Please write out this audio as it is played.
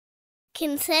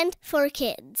Consent for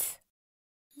kids.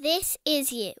 This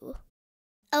is you.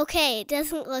 Okay, it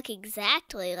doesn't look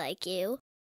exactly like you,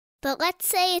 but let's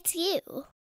say it's you.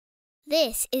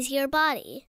 This is your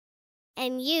body,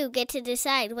 and you get to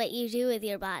decide what you do with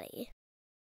your body.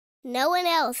 No one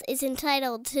else is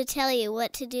entitled to tell you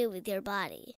what to do with your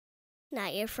body.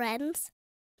 Not your friends,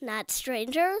 not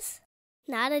strangers,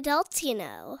 not adults you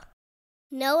know.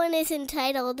 No one is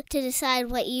entitled to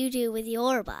decide what you do with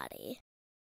your body.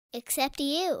 Except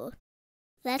you.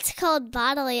 That's called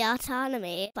bodily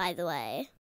autonomy, by the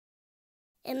way.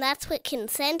 And that's what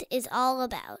consent is all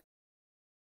about.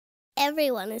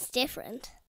 Everyone is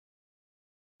different.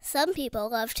 Some people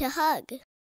love to hug,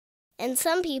 and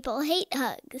some people hate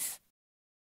hugs.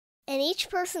 And each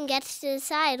person gets to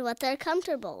decide what they're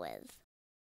comfortable with.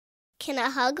 Can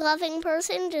a hug-loving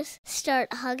person just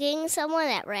start hugging someone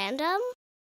at random?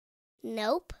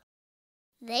 Nope.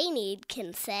 They need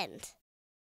consent.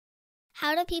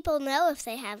 How do people know if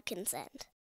they have consent?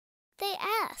 They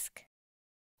ask.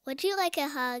 Would you like a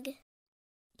hug?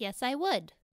 Yes, I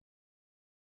would.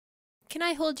 Can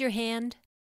I hold your hand?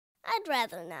 I'd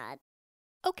rather not.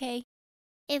 Okay.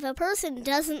 If a person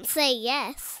doesn't say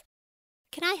yes,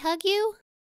 Can I hug you?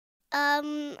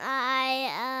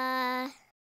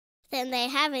 then they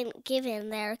haven't given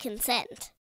their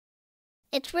consent.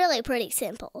 It's really pretty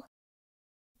simple.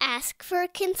 Ask for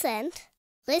consent,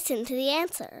 listen to the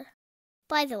answer.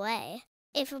 By the way,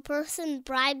 if a person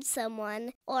bribes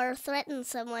someone or threatens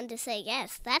someone to say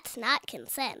yes, that's not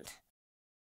consent.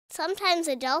 Sometimes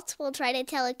adults will try to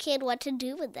tell a kid what to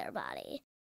do with their body.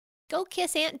 Go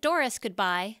kiss Aunt Doris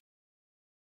goodbye.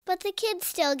 But the kid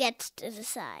still gets to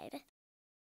decide.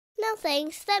 No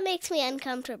thanks, that makes me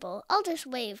uncomfortable. I'll just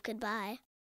wave goodbye.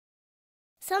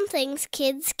 Some things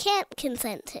kids can't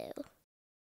consent to.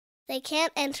 They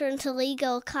can't enter into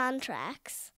legal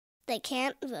contracts. They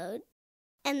can't vote.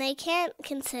 And they can't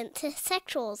consent to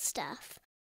sexual stuff,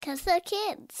 'cause they're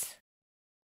kids.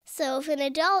 So if an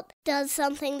adult does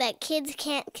something that kids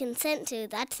can't consent to,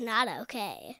 that's not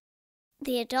okay.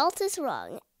 The adult is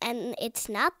wrong, and it's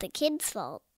not the kid's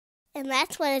fault. And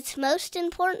that's when it's most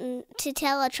important to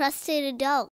tell a trusted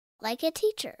adult, like a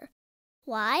teacher.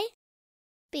 Why?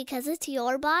 Because it's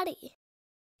your body,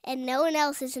 and no one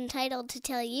else is entitled to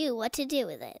tell you what to do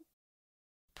with it.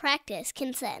 Practice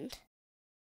consent.